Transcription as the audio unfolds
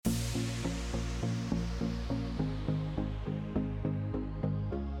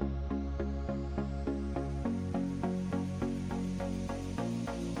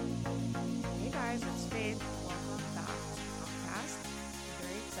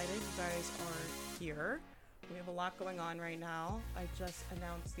excited you guys are here. We have a lot going on right now. I just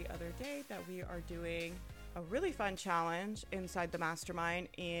announced the other day that we are doing a really fun challenge inside the mastermind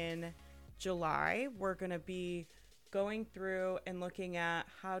in July. We're going to be going through and looking at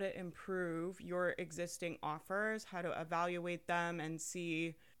how to improve your existing offers, how to evaluate them and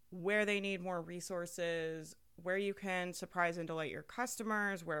see where they need more resources, where you can surprise and delight your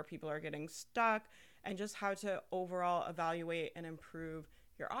customers, where people are getting stuck, and just how to overall evaluate and improve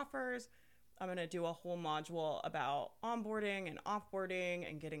your offers. I'm going to do a whole module about onboarding and offboarding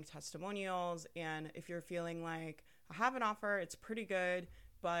and getting testimonials. And if you're feeling like I have an offer, it's pretty good,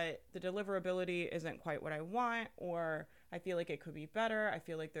 but the deliverability isn't quite what I want, or I feel like it could be better, I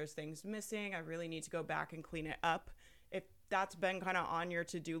feel like there's things missing, I really need to go back and clean it up. If that's been kind of on your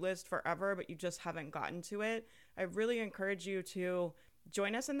to-do list forever, but you just haven't gotten to it, I really encourage you to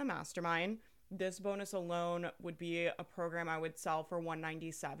join us in the mastermind. This bonus alone would be a program I would sell for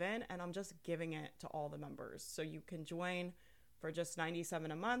 $197, and I'm just giving it to all the members. So you can join for just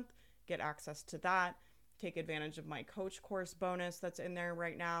 $97 a month, get access to that, take advantage of my coach course bonus that's in there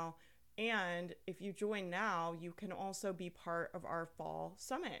right now. And if you join now, you can also be part of our fall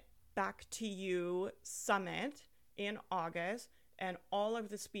summit. Back to You Summit in August, and all of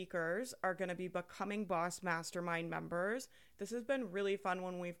the speakers are going to be Becoming Boss Mastermind members. This has been really fun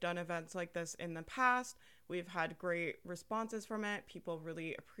when we've done events like this in the past. We've had great responses from it. People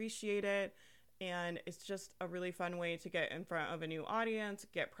really appreciate it. And it's just a really fun way to get in front of a new audience,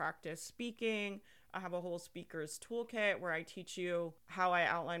 get practice speaking. I have a whole speaker's toolkit where I teach you how I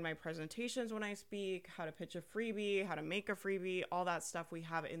outline my presentations when I speak, how to pitch a freebie, how to make a freebie, all that stuff we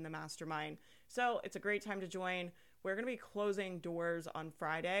have in the mastermind. So it's a great time to join. We're going to be closing doors on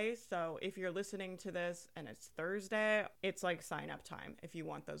Friday. So if you're listening to this and it's Thursday, it's like sign up time if you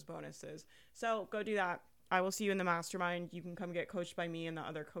want those bonuses. So go do that. I will see you in the mastermind. You can come get coached by me and the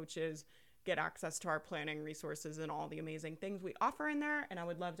other coaches, get access to our planning resources and all the amazing things we offer in there. And I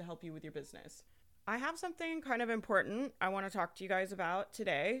would love to help you with your business. I have something kind of important I want to talk to you guys about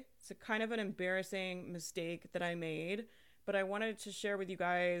today. It's a kind of an embarrassing mistake that I made, but I wanted to share with you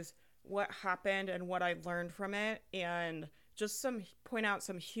guys what happened and what I learned from it, and just point out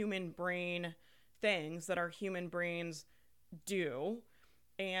some human brain things that our human brains do,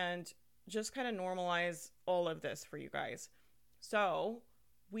 and just kind of normalize all of this for you guys. So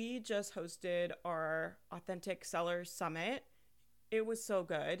we just hosted our Authentic Seller Summit. It was so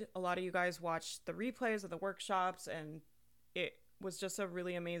good. A lot of you guys watched the replays of the workshops, and it was just a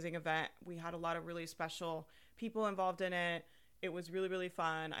really amazing event. We had a lot of really special people involved in it. It was really, really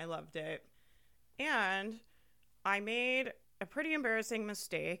fun. I loved it. And I made a pretty embarrassing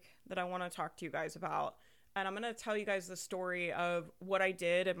mistake that I want to talk to you guys about. And I'm going to tell you guys the story of what I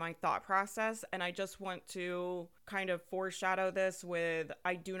did and my thought process. And I just want to kind of foreshadow this with,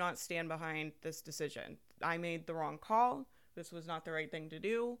 I do not stand behind this decision. I made the wrong call. This was not the right thing to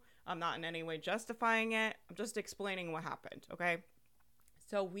do. I'm not in any way justifying it. I'm just explaining what happened, okay?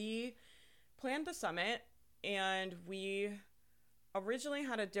 So we planned the summit, and we originally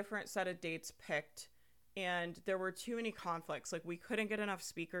had a different set of dates picked, and there were too many conflicts. Like, we couldn't get enough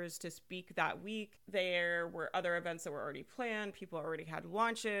speakers to speak that week. There were other events that were already planned. People already had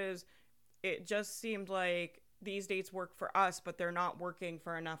launches. It just seemed like these dates work for us, but they're not working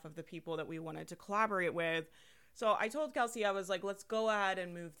for enough of the people that we wanted to collaborate with. So I told Kelsey, I was like, let's go ahead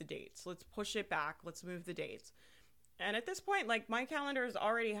and move the dates. Let's push it back. Let's move the dates. And at this point, like, my calendar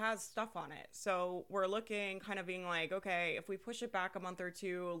already has stuff on it. So we're looking, kind of being like, okay, if we push it back a month or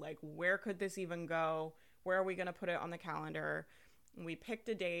two, like, where could this even go? Where are we going to put it on the calendar? And we picked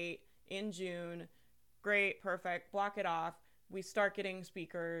a date in June. Great, perfect, block it off. We start getting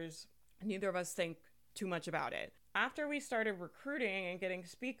speakers. Neither of us think too much about it. After we started recruiting and getting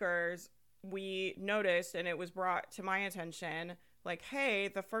speakers, we noticed, and it was brought to my attention, like, hey,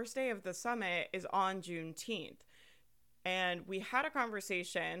 the first day of the summit is on Juneteenth. And we had a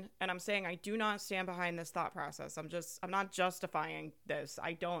conversation, and I'm saying I do not stand behind this thought process. I'm not justifying this.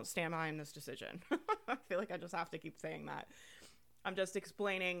 I don't stand behind this decision. I feel like I just have to keep saying that. I'm just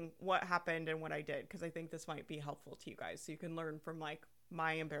explaining what happened and what I did, because I think this might be helpful to you guys, so you can learn from, like,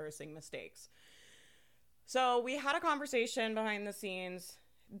 my embarrassing mistakes. So we had a conversation behind the scenes.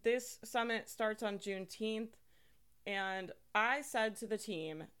 This summit starts on Juneteenth, and I said to the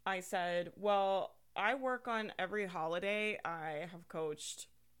team, I said, well, I work on every holiday. I have coached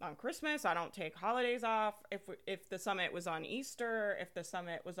on Christmas. I don't take holidays off. If the summit was on Easter, if the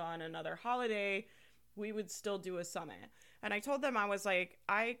summit was on another holiday, we would still do a summit. And I told them, I was like,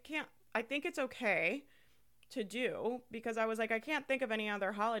 I think it's okay to do, because I was like, I can't think of any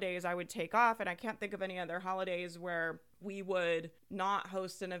other holidays I would take off, and I can't think of any other holidays where we would not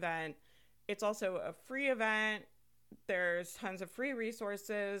host an event. It's also a free event. There's tons of free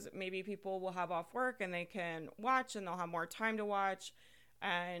resources. Maybe people will have off work and they can watch, and they'll have more time to watch.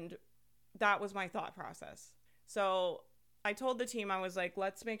 And that was my thought process. So I told the team, I was like,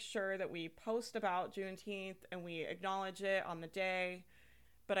 let's make sure that we post about Juneteenth and we acknowledge it on the day.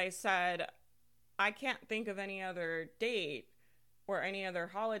 But I said, I can't think of any other date or any other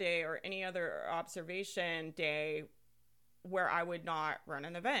holiday or any other observation day where I would not run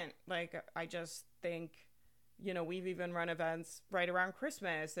an event. Like, I just think, you know, we've even run events right around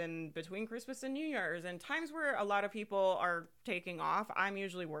Christmas and between Christmas and New Year's, and times where a lot of people are taking off. I'm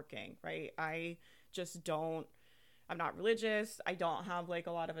usually working, right? I'm not religious. I don't have like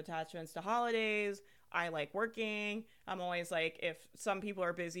a lot of attachments to holidays. I like working. I'm always like, if some people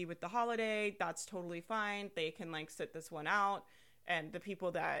are busy with the holiday, that's totally fine. They can like sit this one out, and the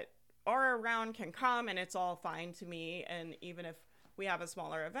people that are around can come, and it's all fine to me. And even if we have a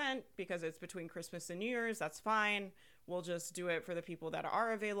smaller event because it's between Christmas and New Year's, that's fine. We'll just do it for the people that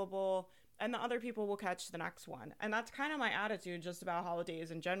are available, and the other people will catch the next one. And that's kind of my attitude just about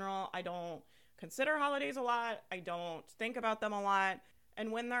holidays in general. I don't consider holidays a lot. I don't think about them a lot.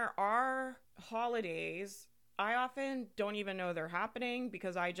 And when there are holidays, I often don't even know they're happening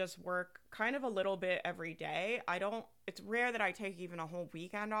because I just work kind of a little bit every day. It's rare that I take even a whole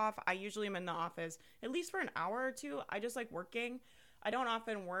weekend off. I usually am in the office at least for an hour or two. I just like working. I don't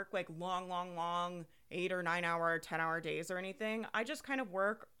often work like long 8 or 9 hour, 10-hour days or anything. I just kind of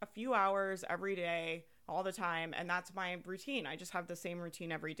work a few hours every day all the time. And that's my routine. I just have the same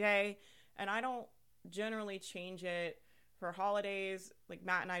routine every day. And I don't generally change it for holidays. Like,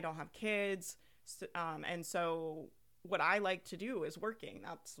 Matt and I don't have kids. And so what I like to do is working.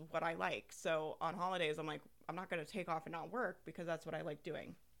 That's what I like. So on holidays, I'm like, I'm not going to take off and not work because that's what I like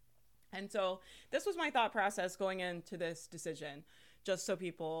doing. And so this was my thought process going into this decision, just so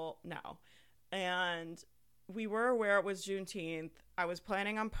people know. And we were aware it was Juneteenth. I was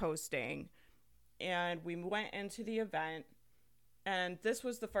planning on posting, and we went into the event. And this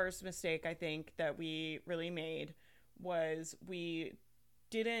was the first mistake I think that we really made, was we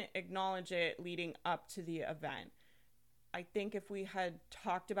didn't acknowledge it leading up to the event. I think if we had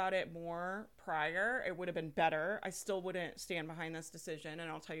talked about it more prior, it would have been better. I still wouldn't stand behind this decision, and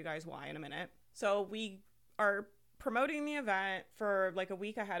I'll tell you guys why in a minute. So we are promoting the event for like a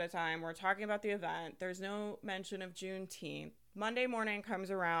week ahead of time. We're talking about the event. There's no mention of Juneteenth. Monday morning comes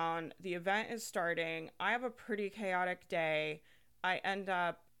around. The event is starting. I have a pretty chaotic day. I end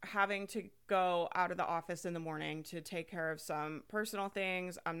up having to go out of the office in the morning to take care of some personal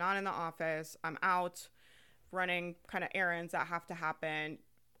things. I'm not in the office. I'm out running kind of errands that have to happen.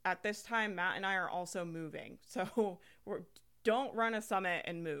 At this time, Matt and I are also moving. So don't run a summit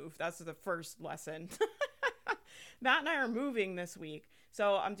and move. That's the first lesson. Matt and I are moving this week.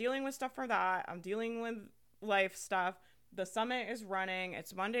 So I'm dealing with stuff for that. I'm dealing with life stuff. The summit is running.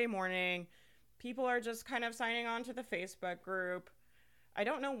 It's Monday morning. People are just kind of signing on to the Facebook group. I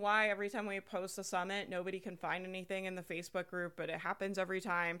don't know why every time we post a summit, nobody can find anything in the Facebook group, but it happens every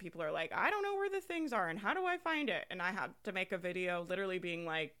time. People are like, I don't know where the things are and how do I find it? And I had to make a video literally being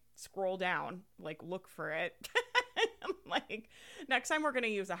like, scroll down, like look for it. Like, next time we're going to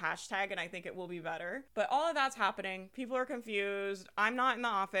use a hashtag and I think it will be better. But all of that's happening. People are confused. I'm not in the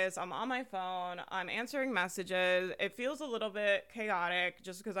office. I'm on my phone. I'm answering messages. It feels a little bit chaotic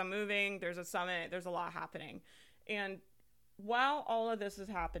just because I'm moving. There's a summit. There's a lot happening. And while all of this is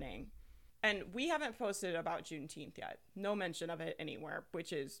happening, and we haven't posted about Juneteenth yet, no mention of it anywhere,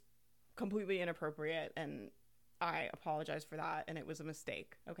 which is completely inappropriate, and I apologize for that, and it was a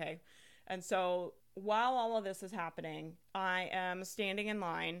mistake, okay? And so while all of this is happening, I am standing in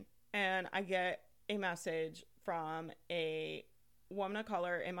line, and I get a message from a woman of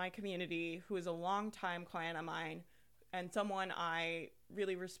color in my community who is a longtime client of mine and someone I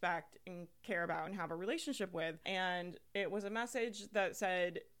really respect and care about and have a relationship with. And it was a message that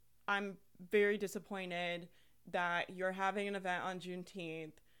said, I'm very disappointed that you're having an event on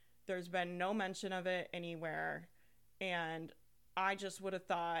Juneteenth. There's been no mention of it anywhere. And I just would have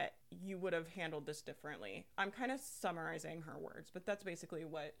thought you would have handled this differently. I'm kind of summarizing her words, but that's basically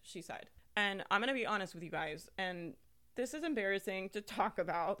what she said. And I'm going to be honest with you guys, and this is embarrassing to talk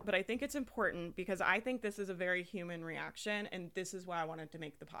about, but I think it's important because I think this is a very human reaction, and this is why I wanted to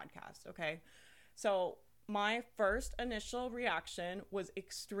make the podcast, okay? So my first initial reaction was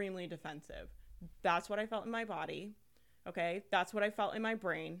extremely defensive. That's what I felt in my body, okay? That's what I felt in my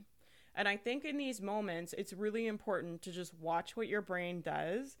brain. And I think in these moments, it's really important to just watch what your brain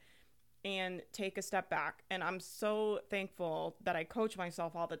does and take a step back. And I'm so thankful that I coach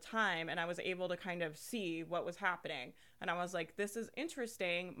myself all the time, and I was able to kind of see what was happening. And I was like, this is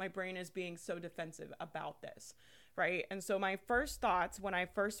interesting. My brain is being so defensive about this, right? And so my first thoughts when I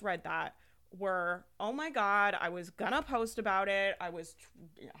first read that were, oh my God, I was gonna post about it. I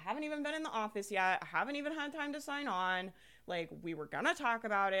haven't even been in the office yet. I haven't even had time to sign on. Like, we were gonna talk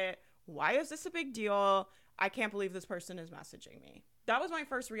about it. Why is this a big deal? I can't believe this person is messaging me. That was my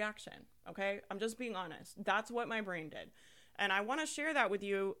first reaction, okay? I'm just being honest. That's what my brain did. And I want to share that with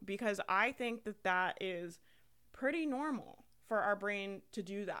you because I think that that is pretty normal for our brain to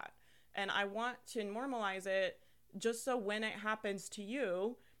do that. And I want to normalize it just so when it happens to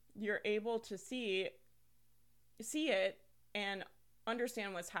you, you're able to see it and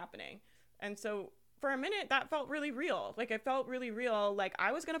understand what's happening. And so for a minute, that felt really real. Like, it felt really real. Like,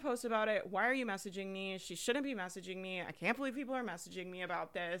 I was going to post about it. Why are you messaging me? She shouldn't be messaging me. I can't believe people are messaging me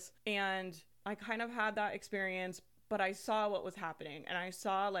about this. And I kind of had that experience, but I saw what was happening. And I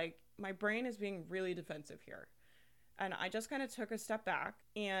saw, like, my brain is being really defensive here. And I just kind of took a step back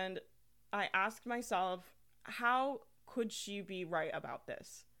and I asked myself, how could she be right about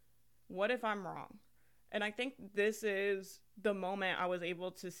this? What if I'm wrong? And I think this is the moment I was able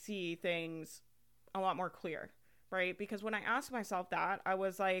to see things a lot more clear, right? Because when I asked myself that, I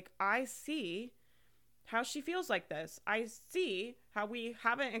was like, I see how she feels like this. I see how we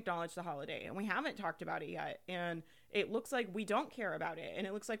haven't acknowledged the holiday and we haven't talked about it yet. And it looks like we don't care about it. And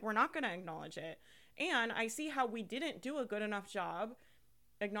it looks like we're not going to acknowledge it. And I see how we didn't do a good enough job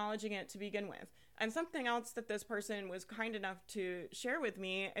acknowledging it to begin with. And something else that this person was kind enough to share with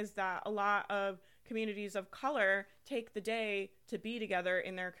me is that a lot of communities of color take the day to be together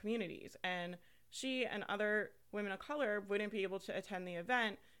in their communities. And she and other women of color wouldn't be able to attend the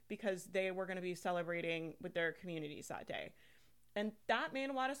event because they were going to be celebrating with their communities that day. And that made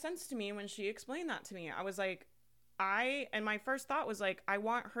a lot of sense to me when she explained that to me. I was like, and my first thought was like, I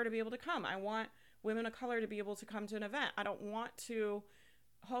want her to be able to come. I want women of color to be able to come to an event. I don't want to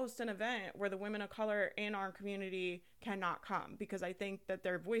host an event where the women of color in our community cannot come, because I think that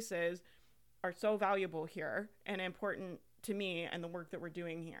their voices are so valuable here and important to me and the work that we're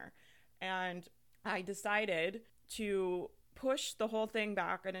doing here. And I decided to push the whole thing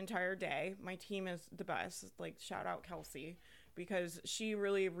back an entire day. My team is the best. Like, shout out Kelsey, because she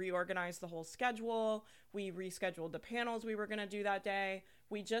really reorganized the whole schedule. We rescheduled the panels we were going to do that day.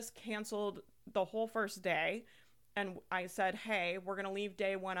 We just canceled the whole first day. And I said, hey, we're going to leave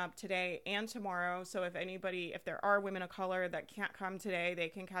day one up today and tomorrow. So if there are women of color that can't come today, they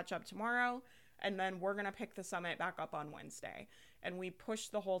can catch up tomorrow. And then we're going to pick the summit back up on Wednesday. And we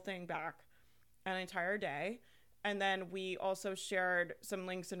pushed the whole thing back an entire day. And then we also shared some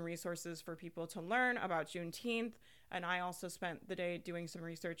links and resources for people to learn about Juneteenth. And I also spent the day doing some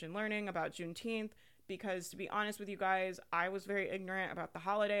research and learning about Juneteenth, because to be honest with you guys, I was very ignorant about the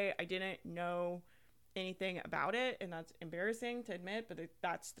holiday. I didn't know anything about it, and that's embarrassing to admit, but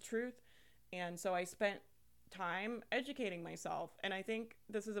that's the truth. And so I spent time educating myself. And I think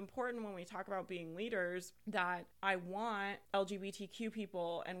this is important when we talk about being leaders, that I want LGBTQ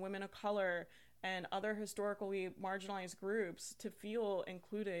people and women of color and other historically marginalized groups to feel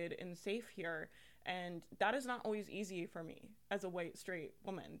included and safe here. And that is not always easy for me as a white, straight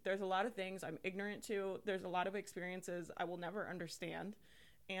woman. There's a lot of things I'm ignorant to. There's a lot of experiences I will never understand.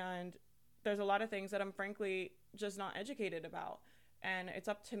 And there's a lot of things that I'm frankly just not educated about. And it's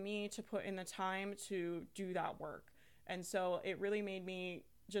up to me to put in the time to do that work. And so it really made me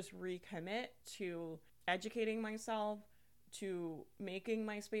just recommit to educating myself, to making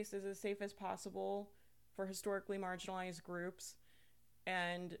my spaces as safe as possible for historically marginalized groups.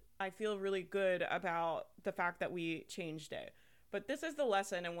 And I feel really good about the fact that we changed it. But this is the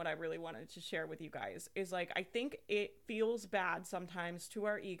lesson, and what I really wanted to share with you guys is, like, I think it feels bad sometimes to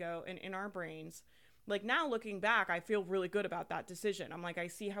our ego and in our brains. Like, now looking back, I feel really good about that decision. I'm like, I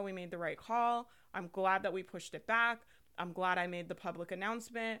see how we made the right call. I'm glad that we pushed it back. I'm glad I made the public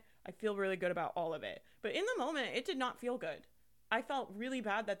announcement. I feel really good about all of it. But in the moment, it did not feel good. I felt really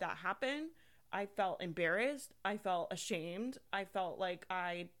bad that happened. I felt embarrassed. I felt ashamed. I felt like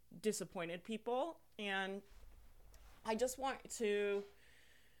I disappointed people. And I just want to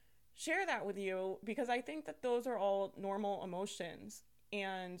share that with you, because I think that those are all normal emotions,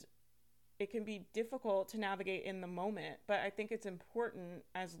 and it can be difficult to navigate in the moment. But I think it's important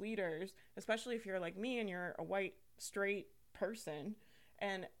as leaders, especially if you're like me and you're a white, straight person,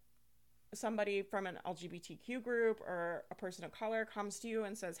 and somebody from an LGBTQ group or a person of color comes to you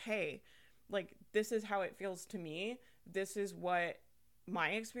and says, hey, like, this is how it feels to me. This is what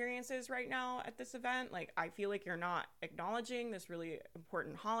my experiences right now at this event. Like, I feel like you're not acknowledging this really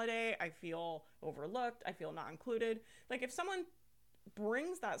important holiday. I feel overlooked. I feel not included. Like, if someone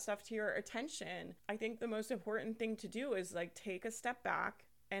brings that stuff to your attention, I think the most important thing to do is like take a step back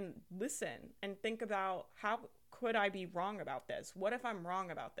and listen and think about, how could I be wrong about this? What if I'm wrong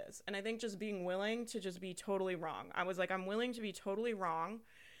about this? And I think just being willing to just be totally wrong. I was like, I'm willing to be totally wrong.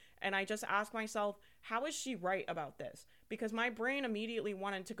 And I just asked myself, how is she right about this? Because my brain immediately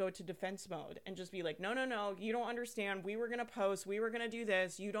wanted to go to defense mode and just be like, no, you don't understand. We were going to post. We were going to do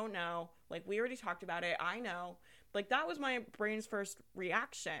this. You don't know. Like, we already talked about it. I know. Like, that was my brain's first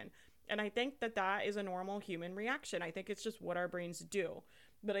reaction. And I think that that is a normal human reaction. I think it's just what our brains do.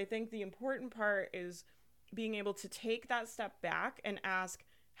 But I think the important part is being able to take that step back and ask,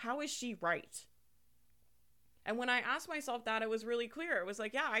 how is she right? And when I asked myself that, it was really clear. It was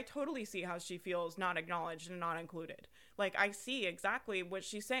like, yeah, I totally see how she feels not acknowledged and not included. Like, I see exactly what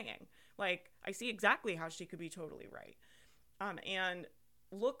she's saying. Like, I see exactly how she could be totally right. And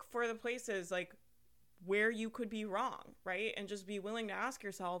look for the places like where you could be wrong, right? And just be willing to ask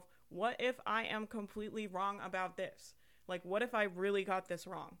yourself, what if I am completely wrong about this? Like, what if I really got this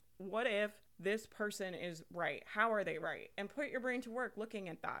wrong? What if this person is right? How are they right? And put your brain to work looking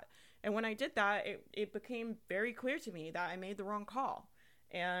at that. And when I did that, it became very clear to me that I made the wrong call.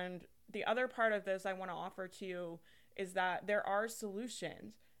 And the other part of this I want to offer to you is that there are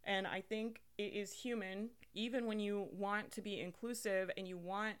solutions. And I think it is human, even when you want to be inclusive and you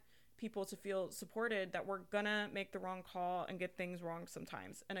want people to feel supported, that we're gonna make the wrong call and get things wrong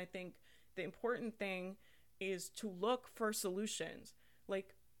sometimes. And I think the important thing is to look for solutions.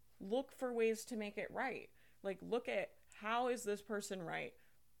 Like, look for ways to make it right. Like, look at, how is this person right?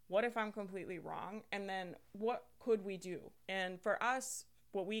 What if I'm completely wrong? And then what could we do? And for us,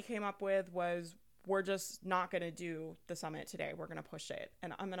 what we came up with was, we're just not going to do the summit today. We're going to push it.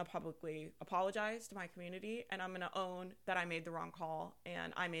 And I'm going to publicly apologize to my community. And I'm going to own that I made the wrong call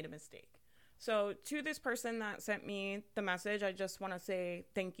and I made a mistake. So to this person that sent me the message, I just want to say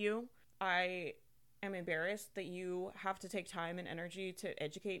thank you. I am embarrassed that you have to take time and energy to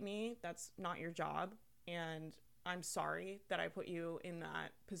educate me. That's not your job. And I'm sorry that I put you in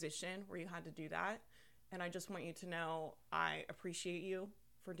that position where you had to do that. And I just want you to know I appreciate you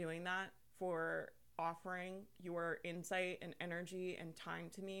for doing that, for offering your insight and energy and time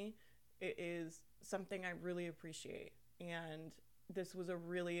to me. It is something I really appreciate. And this was a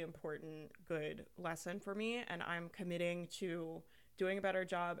really important, good lesson for me. And I'm committing to doing a better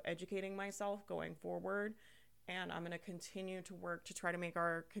job educating myself going forward. And I'm going to continue to work to try to make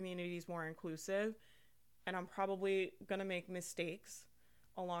our communities more inclusive. And I'm probably going to make mistakes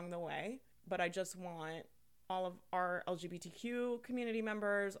along the way, but I just want all of our LGBTQ community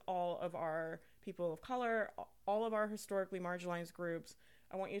members, all of our people of color, all of our historically marginalized groups,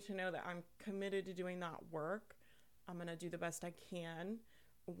 I want you to know that I'm committed to doing that work. I'm going to do the best I can.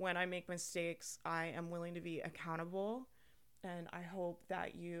 When I make mistakes, I am willing to be accountable, and I hope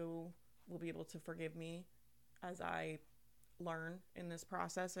that you will be able to forgive me as I learn in this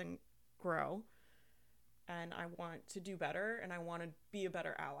process and grow. And I want to do better, and I want to be a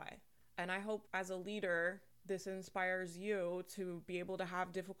better ally. And I hope as a leader, this inspires you to be able to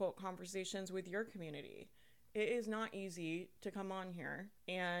have difficult conversations with your community. It is not easy to come on here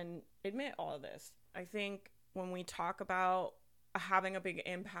and admit all of this. I think when we talk about having a big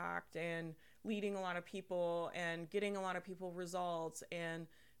impact and leading a lot of people and getting a lot of people results and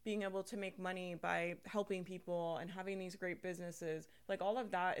being able to make money by helping people and having these great businesses, like, all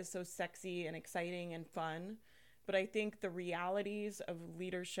of that is so sexy and exciting and fun. But I think the realities of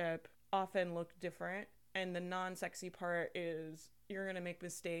leadership often look different. And the non-sexy part is, you're going to make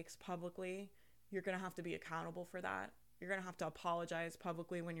mistakes publicly. You're going to have to be accountable for that. You're going to have to apologize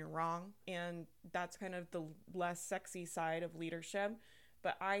publicly when you're wrong. And that's kind of the less sexy side of leadership.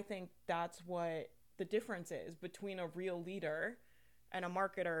 But I think that's what the difference is between a real leader and a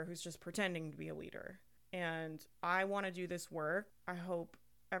marketer who's just pretending to be a leader. And I want to do this work. I hope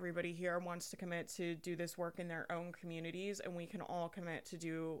everybody here wants to commit to do this work in their own communities, and we can all commit to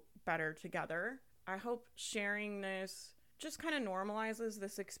do better together. I hope sharing this just kind of normalizes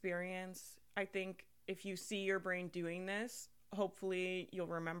this experience. I think if you see your brain doing this, hopefully you'll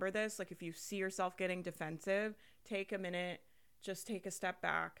remember this. Like, if you see yourself getting defensive, take a minute, just take a step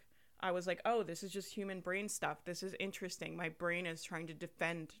back. I was like, oh, this is just human brain stuff. This is interesting. My brain is trying to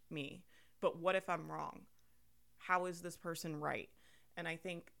defend me. But what if I'm wrong? How is this person right? And I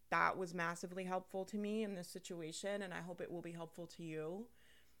think that was massively helpful to me in this situation, and I hope it will be helpful to you.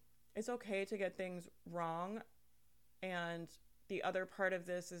 It's okay to get things wrong. And the other part of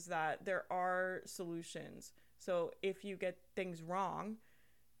this is that there are solutions. So if you get things wrong,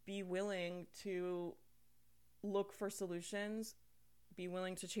 be willing to look for solutions, be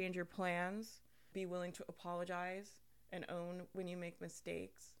willing to change your plans, be willing to apologize and own when you make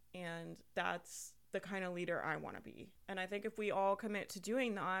mistakes. And that's the kind of leader I want to be. And I think if we all commit to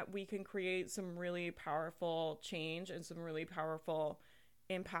doing that, we can create some really powerful change and some really powerful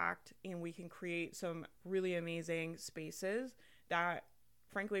impact, and we can create some really amazing spaces that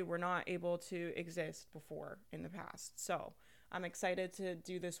frankly were not able to exist before in the past. So I'm excited to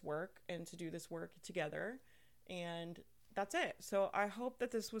do this work and to do this work together. And that's it. So I hope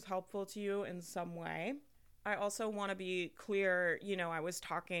that this was helpful to you in some way. I also want to be clear, I was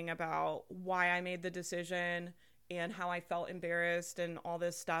talking about why I made the decision and how I felt embarrassed and all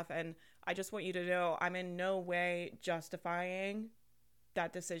this stuff. And I just want you to know I'm in no way justifying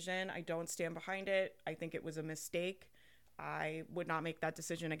that decision. I don't stand behind it. I think it was a mistake. I would not make that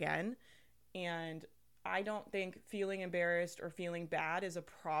decision again. And I don't think feeling embarrassed or feeling bad is a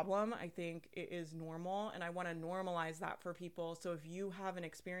problem. I think it is normal, and I want to normalize that for people. So if you have an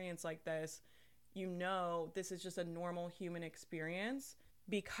experience like this, this is just a normal human experience,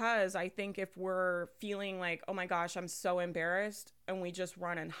 because I think if we're feeling like, oh my gosh, I'm so embarrassed, and we just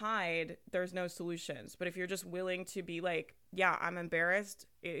run and hide, there's no solutions. But if you're just willing to be like, yeah, I'm embarrassed,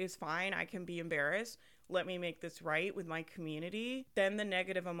 it is fine, I can be embarrassed, let me make this right with my community, then the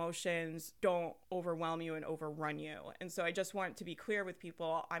negative emotions don't overwhelm you and overrun you. And so I just want to be clear with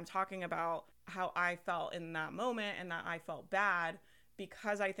people. I'm talking about how I felt in that moment and that I felt bad,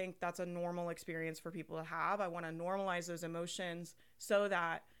 because I think that's a normal experience for people to have. I want to normalize those emotions so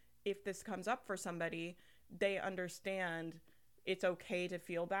that if this comes up for somebody, they understand it's okay to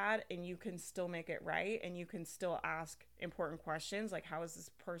feel bad, and you can still make it right, and you can still ask important questions like, how is this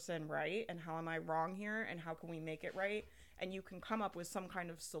person right, and how am I wrong here, and how can we make it right? And you can come up with some kind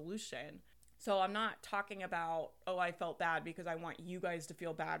of solution. So I'm not talking about, oh, I felt bad because I want you guys to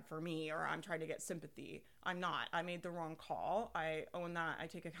feel bad for me, or I'm trying to get sympathy. I'm not. I made the wrong call. I own that. I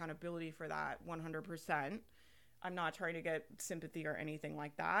take accountability for that 100%. I'm not trying to get sympathy or anything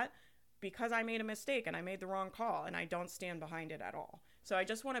like that, because I made a mistake and I made the wrong call, and I don't stand behind it at all. So I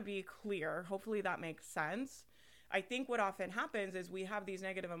just want to be clear. Hopefully that makes sense. I think what often happens is we have these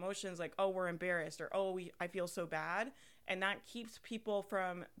negative emotions like, oh, we're embarrassed, or I feel so bad. And that keeps people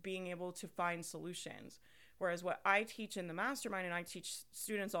from being able to find solutions. Whereas what I teach in the mastermind, and I teach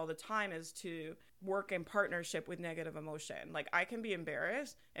students all the time, is to work in partnership with negative emotion. Like, I can be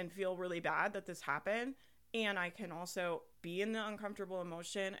embarrassed and feel really bad that this happened, and I can also be in the uncomfortable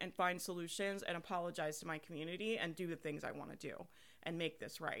emotion and find solutions and apologize to my community and do the things I want to do and make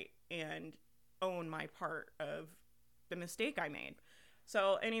this right and own my part of the mistake I made.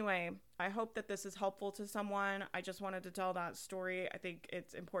 So anyway, I hope that this is helpful to someone. I just wanted to tell that story. I think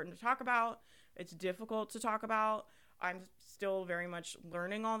it's important to talk about. It's difficult to talk about. I'm still very much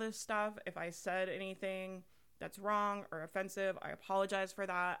learning all this stuff. If I said anything that's wrong or offensive, I apologize for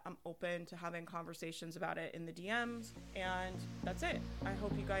that. I'm open to having conversations about it in the DMs. And that's it. I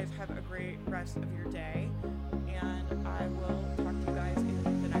hope you guys have a great rest of your day, and I will